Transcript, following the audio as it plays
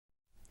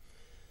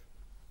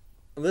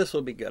This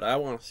will be good. I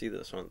want to see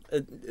this one.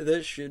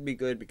 This should be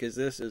good because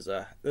this is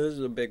a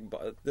big.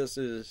 This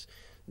is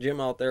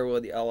Jim out there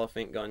with the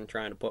elephant gun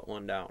trying to put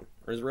one down.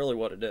 Is really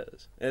what it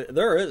is.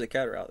 There is a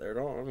cutter out there.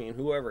 I mean,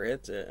 whoever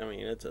hits it. I mean,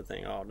 it's a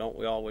thing. Oh, don't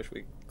we all wish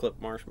we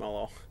clipped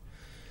Marshmallow?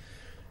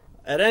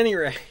 At any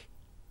rate,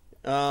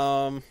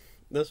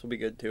 this will be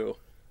good too.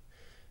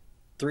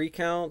 3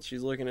 counts.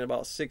 She's looking at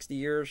about 60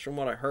 years from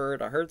what I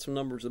heard. I heard some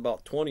numbers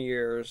about 20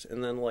 years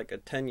and then like a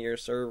 10-year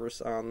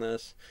service on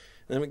this.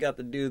 And then we got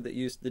the dude that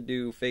used to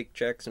do fake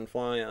checks and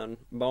fly on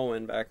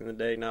Bowen back in the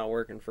day, now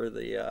working for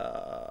the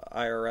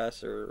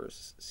IRS or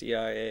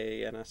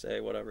CIA,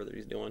 NSA, whatever that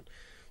he's doing.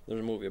 There's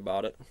a movie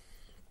about it.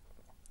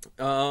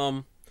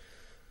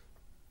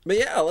 But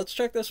yeah, let's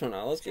check this one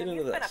out. Let's get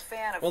into this.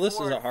 Well, this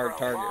is a hard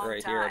target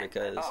right here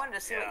because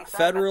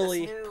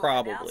federally,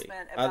 probably.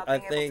 I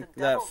think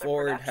that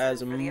Ford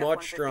has a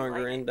much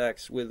stronger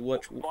index with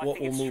what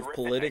will move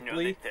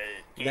politically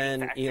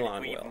than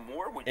Elon will.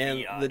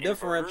 And the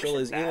differential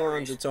is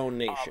Elon's its own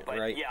nation,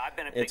 right?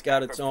 It's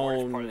got its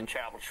own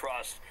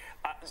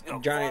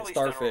giant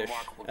starfish,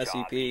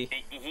 SEP.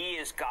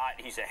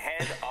 He's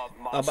ahead of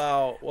Musk.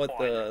 About what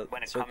the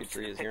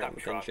circuitry is here on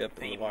the thin chip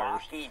and the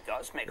wires.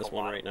 This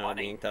one right now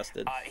being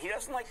tested. He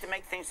doesn't like to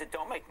make things that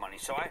don't make money,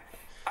 so I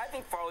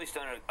think Farley's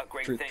done a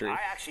great thing. I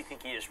actually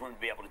think he has room to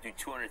be able to do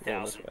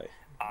 200,000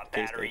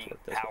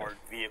 battery-powered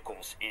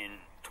vehicles in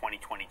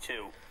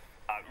 2022.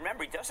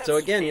 Remember, he does have so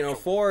again, you know,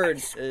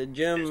 Ford,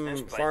 Jim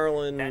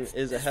Farland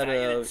is ahead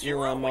of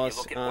Elon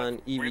Musk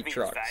on EV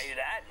trucks.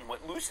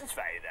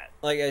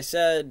 Like I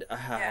said,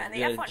 and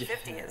the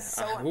F-150 is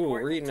so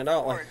reading it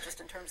out, like,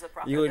 just in terms of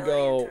you would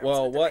go,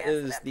 well, what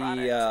is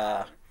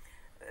the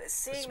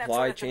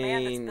supply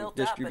chain,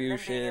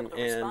 distribution,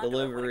 and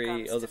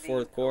delivery of the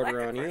fourth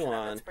quarter on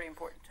Elon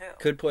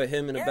could put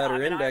him in a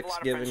better index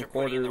given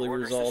quarterly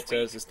results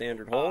as the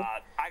standard whole.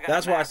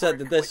 That's why I said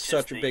that this is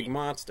such a big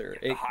monster.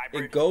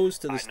 It goes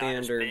to the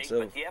standards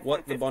of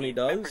what the bunny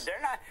does.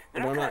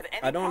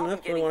 I don't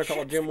necessarily want to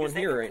call Jim one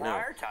here right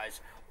now.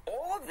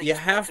 You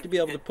have to be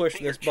able to push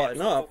this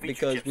button up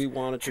because we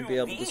want it to be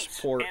able to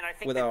support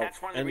without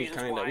any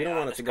kind of... We don't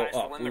want it to go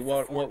up.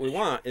 What we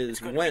want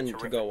is when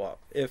to go up.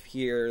 If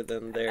here,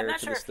 then there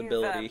to the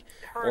stability.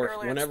 Or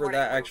whenever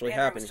that actually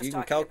happens. You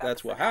can calculate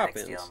that's what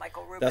happens.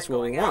 That's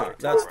what we want.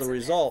 That's the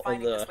result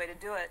of the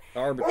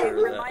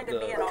arbitrary,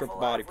 the triple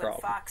body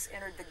problem.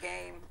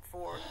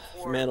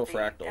 Mantle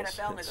fractals.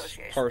 It's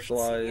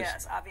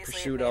partialized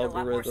pursuit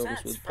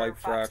algorithms with pipe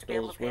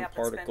fractals, wind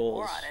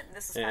particles,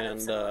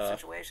 and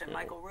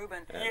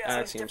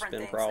axiom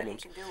spin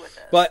problems.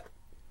 But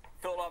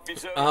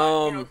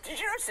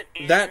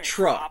that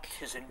truck,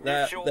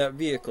 that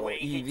vehicle,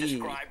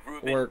 EV,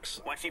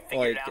 works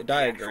like a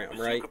diagram,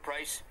 right?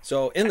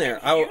 So in there,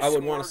 I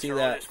would want to see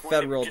that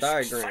federal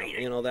diagram,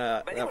 you know,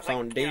 that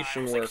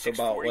foundation work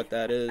about what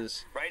that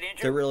is,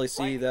 to really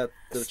see that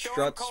the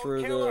struts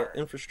for the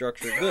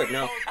infrastructure are good.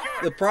 Now,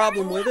 the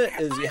problem with it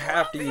is you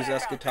have to use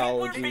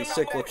eschatology and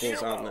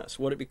cyclicals on this.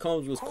 What it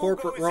becomes with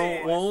corporate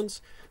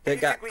loans that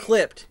got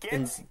clipped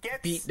and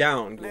beat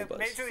down,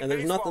 Goombas. And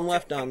there's nothing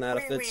left on that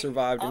if it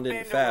survived and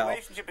didn't fail.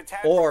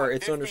 Or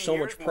it's under so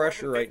much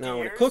pressure right now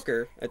in a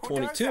cooker at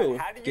 22,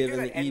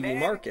 given the EV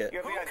market,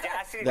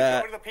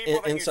 that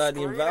inside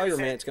the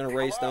environment it's going to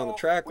race down the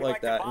track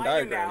like that in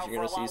diagrams. You're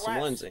going to see some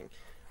lensing.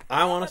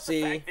 I want to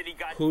see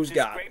who's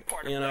got it,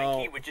 you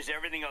know,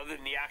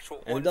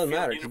 and it doesn't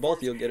matter because both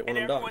of you will get it when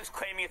I'm done.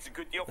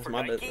 That's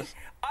my business.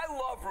 I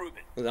love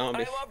Ruben. I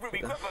love Ruben.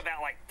 He quit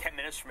about like 10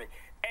 minutes from me.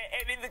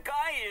 I mean, the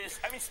guy is,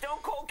 Stone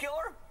Cold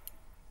Killer.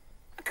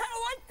 I kind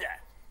of like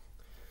that.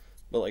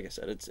 But like I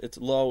said, it's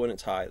low and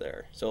it's high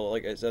there. So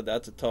like I said,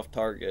 that's a tough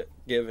target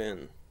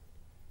given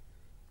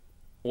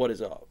what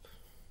is up.